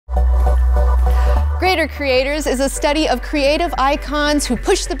Innovator Creators is a study of creative icons who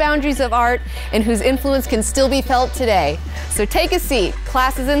push the boundaries of art and whose influence can still be felt today. So take a seat,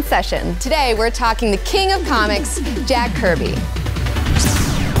 class is in session. Today we're talking the king of comics, Jack Kirby.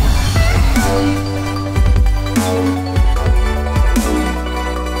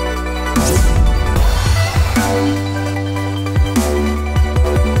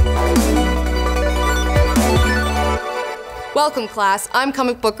 Welcome, class. I'm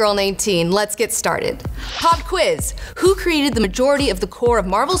Comic Book Girl 19. Let's get started. Pop quiz. Who created the majority of the core of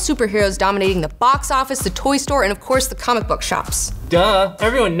Marvel superheroes dominating the box office, the toy store, and of course the comic book shops? Duh.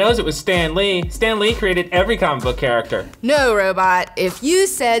 Everyone knows it was Stan Lee. Stan Lee created every comic book character. No, Robot. If you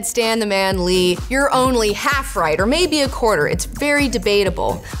said Stan the Man Lee, you're only half right, or maybe a quarter. It's very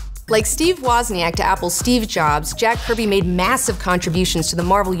debatable. Like Steve Wozniak to Apple's Steve Jobs, Jack Kirby made massive contributions to the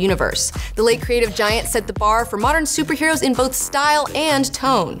Marvel Universe. The late creative giant set the bar for modern superheroes in both style and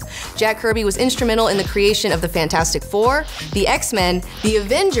tone. Jack Kirby was instrumental in the creation of the Fantastic Four, the X-Men, the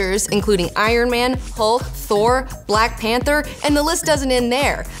Avengers, including Iron Man, Hulk, Thor, Black Panther, and the list doesn't end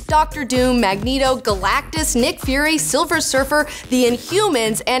there. Doctor Doom, Magneto, Galactus, Nick Fury, Silver Surfer, the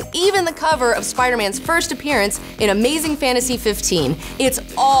Inhumans, and even the cover of Spider-Man's first appearance in Amazing Fantasy 15. It's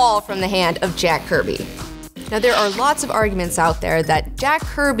all from the hand of Jack Kirby. Now, there are lots of arguments out there that Jack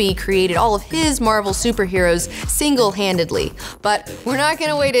Kirby created all of his Marvel superheroes single-handedly, but we're not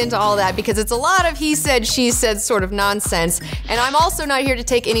gonna wade into all that because it's a lot of he said, she said sort of nonsense, and I'm also not here to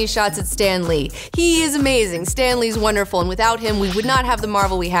take any shots at Stan Lee. He is amazing, Stan Lee's wonderful, and without him, we would not have the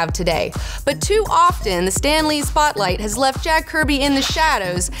Marvel we have today. But too often, the Stan Lee spotlight has left Jack Kirby in the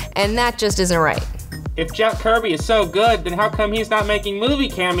shadows, and that just isn't right. If Jack Kirby is so good, then how come he's not making movie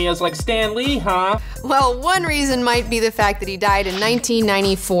cameos like Stan Lee, huh? Well, one reason might be the fact that he died in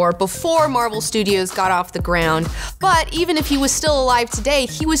 1994, before Marvel Studios got off the ground. But even if he was still alive today,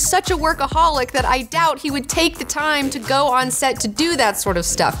 he was such a workaholic that I doubt he would take the time to go on set to do that sort of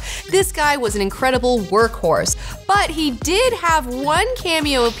stuff. This guy was an incredible workhorse. But he did have one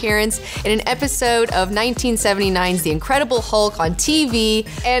cameo appearance in an episode of 1979's The Incredible Hulk on TV,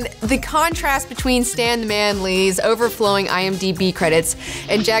 and the contrast between Stan the Man Lee's overflowing IMDb credits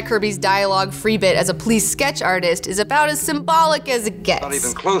and Jack Kirby's dialogue-free bit as a police sketch artist is about as symbolic as it gets. Not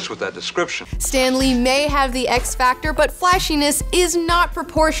even close with that description. Stan Lee may have the X factor, but flashiness is not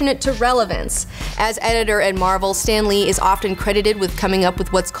proportionate to relevance. As editor at Marvel, Stan Lee is often credited with coming up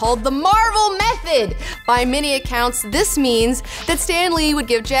with what's called the Marvel Method. By many accounts, this means that Stan Lee would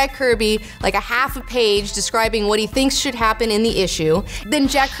give Jack Kirby like a half a page describing what he thinks should happen in the issue. Then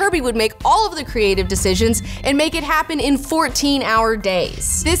Jack Kirby would make all of the creative decisions and make it happen in 14-hour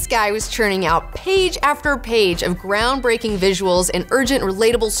days. This guy was churning out page after page of groundbreaking visuals and urgent,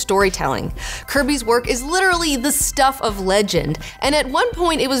 relatable storytelling. Kirby's work is literally the stuff of legend, and at one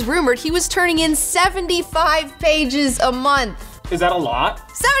point it was rumored he was turning in 75 pages a month. Is that a lot?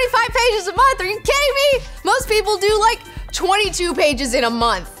 75 pages a month, are you kidding me? Most people do like 22 pages in a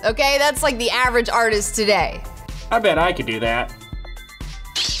month, okay? That's like the average artist today. I bet I could do that.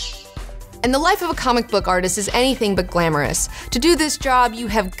 And the life of a comic book artist is anything but glamorous. To do this job, you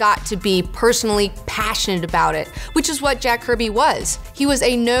have got to be personally passionate about it, which is what Jack Kirby was. He was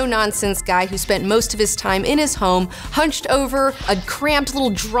a no-nonsense guy who spent most of his time in his home, hunched over a cramped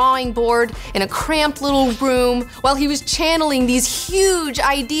little drawing board in a cramped little room, while he was channeling these huge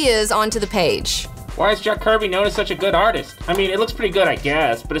ideas onto the page. Why is Jack Kirby known as such a good artist? I mean, it looks pretty good, I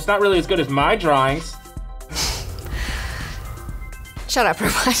guess, but it's not really as good as my drawings. Shut up,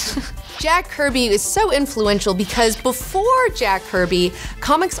 Robot. Jack Kirby is so influential because before Jack Kirby,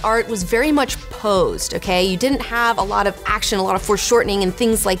 comics art was very much posed, okay? You didn't have a lot of action, a lot of foreshortening and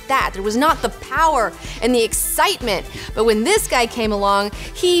things like that. There was not the power and the excitement. But when this guy came along,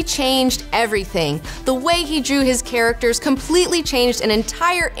 he changed everything. The way he drew his characters completely changed an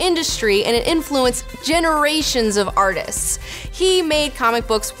entire industry, and it influenced generations of artists. He made comic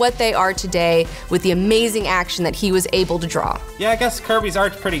books what they are today with the amazing action that he was able to draw. Yeah, I guess Kirby's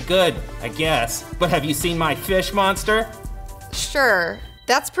art's pretty good, I guess. But have you seen my fish monster? Sure.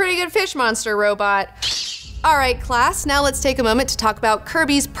 That's pretty good fish monster, Robot. All right, class, now let's take a moment to talk about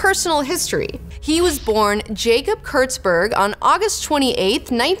Kirby's personal history. He was born Jacob Kurtzberg on August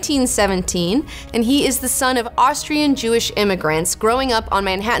 28, 1917, and he is the son of Austrian Jewish immigrants growing up on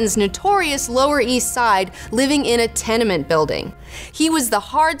Manhattan's notorious Lower East Side, living in a tenement building. He was the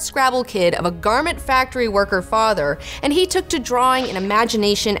hard-scrabble kid of a garment factory worker father, and he took to drawing and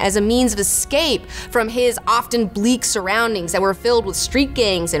imagination as a means of escape from his often bleak surroundings that were filled with street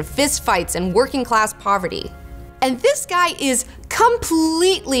gangs and fistfights and working-class poverty. And this guy is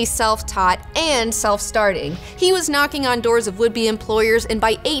completely self-taught and self-starting. He was knocking on doors of would-be employers, and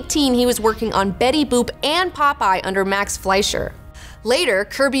by 18 he was working on Betty Boop and Popeye under Max Fleischer. Later,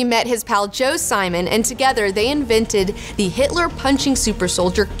 Kirby met his pal Joe Simon, and together they invented the Hitler-punching super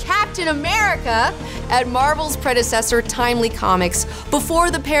soldier Captain America at Marvel's predecessor Timely Comics before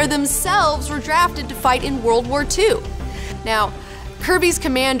the pair themselves were drafted to fight in World War II. Now, Kirby's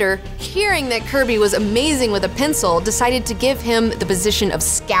commander, hearing that Kirby was amazing with a pencil, decided to give him the position of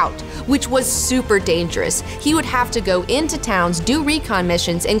scout, which was super dangerous. He would have to go into towns, do recon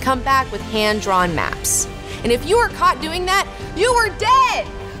missions, and come back with hand-drawn maps. And if you were caught doing that, you were dead!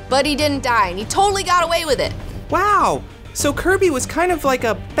 But he didn't die, and he totally got away with it. Wow, so Kirby was kind of like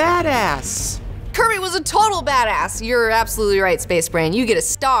a badass. Kirby was a total badass. You're absolutely right, Space Brain. You get a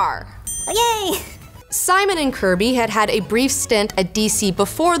star. Yay! Simon and Kirby had had a brief stint at DC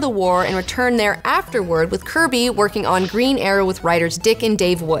before the war and returned there afterward, with Kirby working on Green Arrow with writers Dick and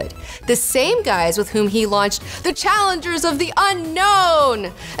Dave Wood, the same guys with whom he launched the Challengers of the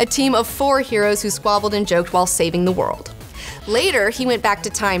Unknown, a team of 4 heroes who squabbled and joked while saving the world. Later, he went back to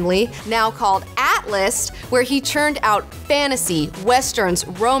Timely, now called Atlas, where he churned out fantasy, westerns,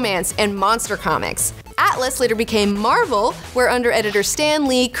 romance, and monster comics. Atlas later became Marvel, where under editor Stan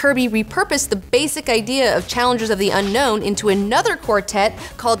Lee, Kirby repurposed the basic idea of Challengers of the Unknown into another quartet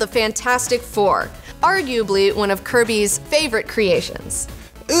called the Fantastic Four, arguably one of Kirby's favorite creations.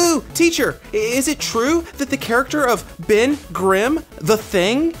 Ooh, teacher, is it true that the character of Ben Grimm, the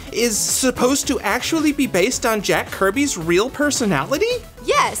Thing, is supposed to actually be based on Jack Kirby's real personality?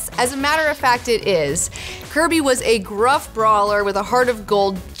 Yes, as a matter of fact it is. Kirby was a gruff brawler with a heart of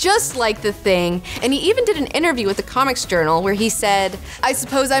gold just like the Thing, and he even did an interview with the Comics Journal where he said, "I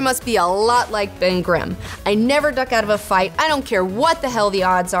suppose I must be a lot like Ben Grimm. I never duck out of a fight, I don't care what the hell the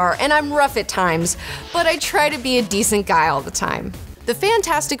odds are, and I'm rough at times, but I try to be a decent guy all the time." The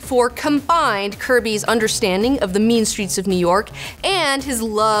Fantastic Four combined Kirby's understanding of the mean streets of New York and his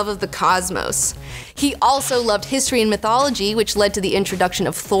love of the cosmos. He also loved history and mythology, which led to the introduction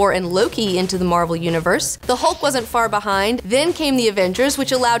of Thor and Loki into the Marvel Universe. The Hulk wasn't far behind. Then came the Avengers,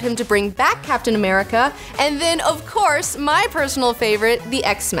 which allowed him to bring back Captain America. And then, of course, my personal favorite, the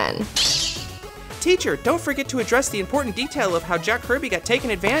X-Men. Teacher, don't forget to address the important detail of how Jack Kirby got taken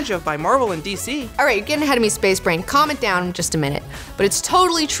advantage of by Marvel and DC. All right, you're getting ahead of me, Space Brain. Calm it down in just a minute. But it's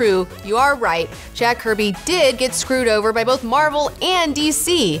totally true. You are right. Jack Kirby did get screwed over by both Marvel and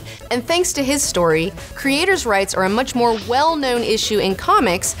DC. And thanks to his story, creators' rights are a much more well-known issue in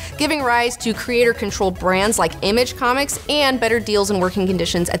comics, giving rise to creator-controlled brands like Image Comics and better deals and working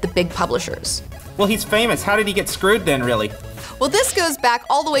conditions at the big publishers. Well, he's famous. How did he get screwed then, really? Well, this goes back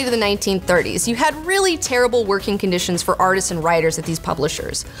all the way to the 1930s. You had really terrible working conditions for artists and writers at these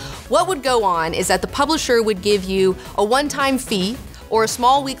publishers. What would go on is that the publisher would give you a one-time fee or a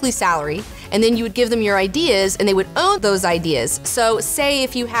small weekly salary, and then you would give them your ideas and they would own those ideas. So say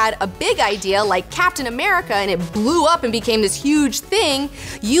if you had a big idea like Captain America and it blew up and became this huge thing,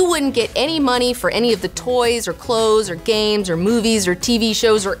 you wouldn't get any money for any of the toys or clothes or games or movies or TV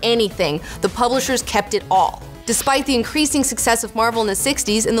shows or anything. The publishers kept it all. Despite the increasing success of Marvel in the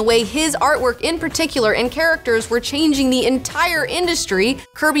 60s and the way his artwork in particular and characters were changing the entire industry,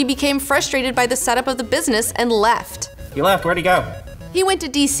 Kirby became frustrated by the setup of the business and left. He left, where'd he go? He went to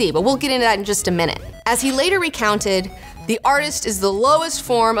DC, but we'll get into that in just a minute. As he later recounted, the artist is the lowest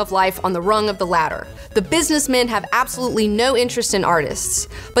form of life on the rung of the ladder. The businessmen have absolutely no interest in artists.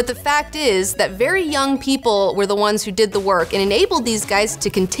 But the fact is that very young people were the ones who did the work and enabled these guys to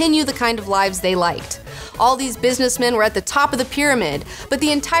continue the kind of lives they liked. All these businessmen were at the top of the pyramid, but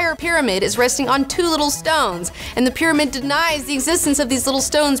the entire pyramid is resting on 2 little stones, and the pyramid denies the existence of these little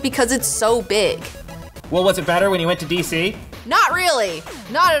stones because it's so big. Well, was it better when he went to DC? Not really,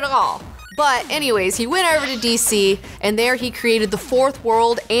 not at all. But anyways, he went over to DC, and there he created the Fourth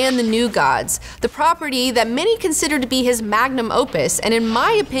World and the New Gods, the property that many consider to be his magnum opus, and in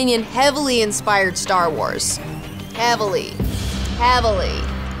my opinion, heavily inspired Star Wars. Heavily.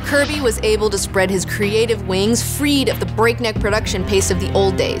 Kirby was able to spread his creative wings freed of the breakneck production pace of the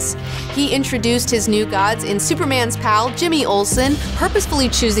old days. He introduced his new gods in Superman's pal, Jimmy Olsen, purposefully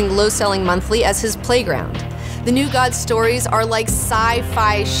choosing low-selling monthly as his playground. The New Gods stories are like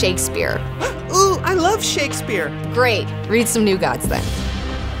sci-fi Shakespeare. Ooh, I love Shakespeare. Great, read some New Gods then.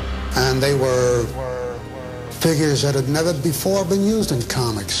 And they were figures that had never before been used in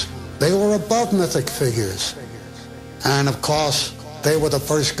comics. They were above mythic figures. And of course, they were the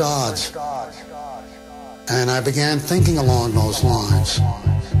first gods. And I began thinking along those lines.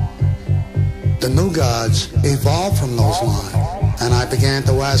 The new gods evolved from those lines. And I began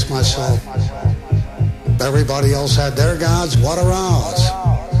to ask myself, Everybody else had their gods. What are ours?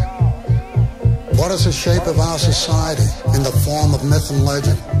 What is the shape of our society in the form of myth and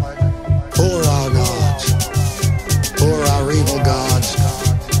legend? Who are our gods? Who are our evil gods?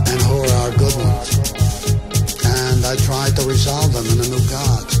 And who are our good ones? And I tried to resolve them in the new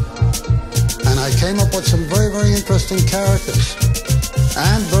gods. And I came up with some very, very interesting characters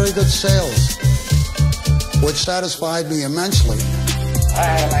and very good sales, which satisfied me immensely. I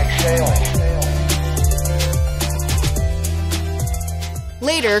had to make sales.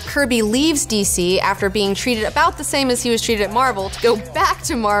 Later, Kirby leaves DC after being treated about the same as he was treated at Marvel to go back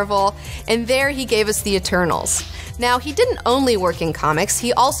to Marvel, and there he gave us the Eternals. Now, he didn't only work in comics,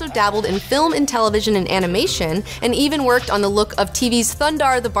 he also dabbled in film and television and animation, and even worked on the look of TV's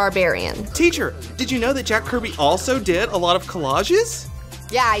Thundar the Barbarian. Teacher, did you know that Jack Kirby also did a lot of collages?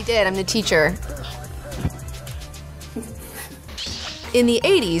 Yeah, I did. I'm the teacher. In the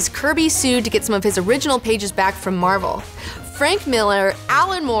 80s, Kirby sued to get some of his original pages back from Marvel. Frank Miller,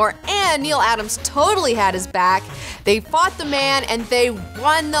 Alan Moore, and Neil Adams totally had his back. They fought the man and they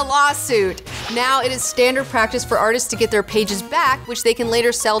won the lawsuit. Now it is standard practice for artists to get their pages back, which they can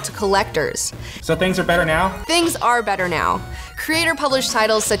later sell to collectors. So things are better now? Things are better now. Creator-published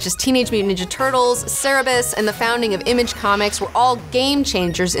titles such as Teenage Mutant Ninja Turtles, Cerebus, and the founding of Image Comics were all game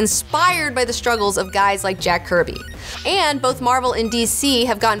changers inspired by the struggles of guys like Jack Kirby. And both Marvel and DC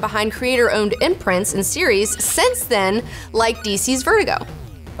have gotten behind creator-owned imprints and series since then, like DC's Vertigo.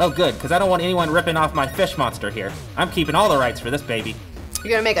 Oh good, because I don't want anyone ripping off my fish monster here. I'm keeping all the rights for this baby.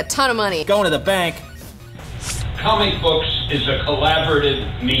 You're gonna make a ton of money. Going to the bank. Comic books is a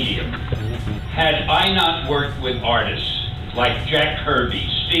collaborative medium. Had I not worked with artists like Jack Kirby,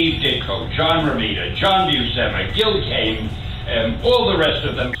 Steve Ditko, John Romita, John Buscema, Gil Kane, all the rest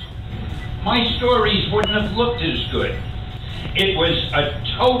of them, my stories wouldn't have looked as good. It was a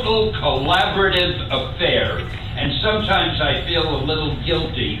total collaborative affair, and sometimes I feel a little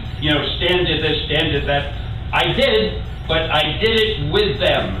guilty. You know, stand to this, stand to that. I did, but I did it with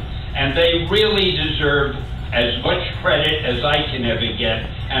them, and they really deserve as much credit as I can ever get,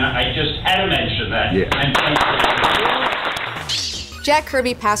 and I just had to mention that. Yeah. And thank you. Jack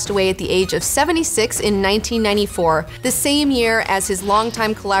Kirby passed away at the age of 76 in 1994, the same year as his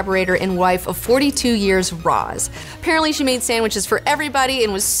longtime collaborator and wife of 42 years, Roz. Apparently she made sandwiches for everybody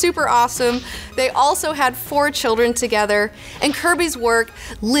and was super awesome. They also had 4 children together, and Kirby's work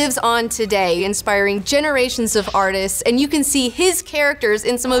lives on today, inspiring generations of artists, and you can see his characters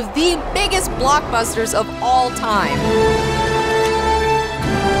in some of the biggest blockbusters of all time.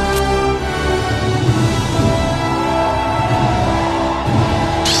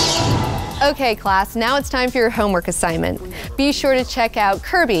 Okay, class, now it's time for your homework assignment. Be sure to check out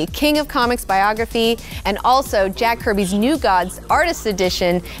Kirby, King of Comics biography, and also Jack Kirby's New Gods Artist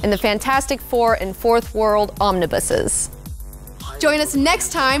Edition and the Fantastic Four and Fourth World omnibuses. Join us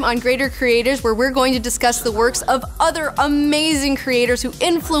next time on Greater Creators, where we're going to discuss the works of other amazing creators who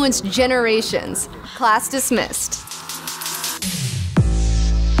influenced generations. Class dismissed.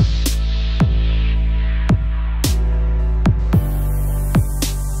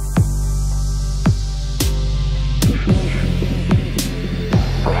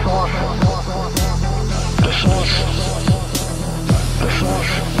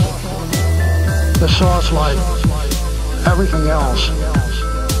 The source, like everything else,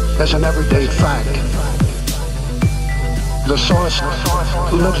 is an everyday fact. The source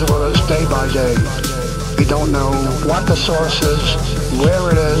lives with us day by day. We don't know what the source is, where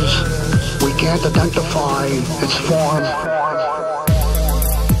it is. We can't identify its form,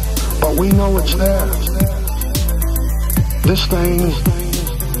 but we know it's there. This thing,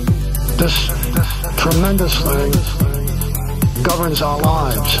 this tremendous thing, governs our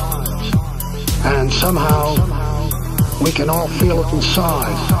lives. And somehow, we can all feel it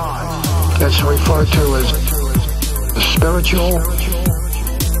inside. It's referred to as the spiritual.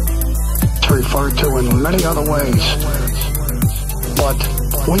 It's referred to in many other ways. But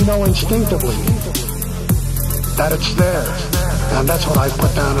we know instinctively that it's there. And that's what I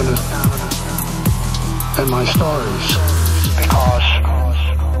put down in my stories. Because,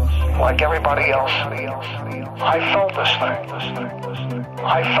 like everybody else, I felt this thing.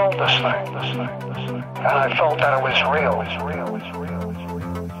 I felt this thing, and I felt that it was real,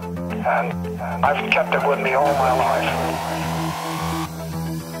 and I've kept it with me all my life.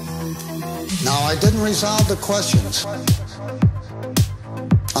 Now, I didn't resolve the questions.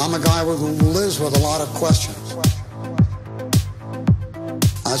 I'm a guy who lives with a lot of questions.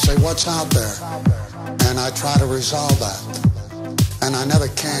 I say, what's out there? And I try to resolve that, and I never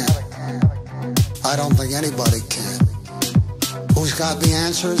can. I don't think anybody can. Who's got the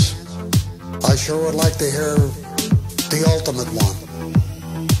answers? I sure would like to hear the ultimate one,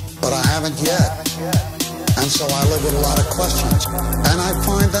 but I haven't yet. And so I live with a lot of questions, and I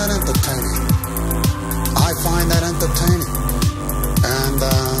find that entertaining. And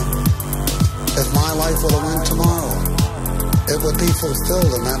if my life were to win tomorrow, it would be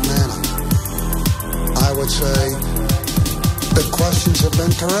fulfilled in that manner. I would say the questions have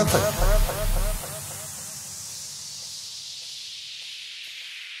been terrific.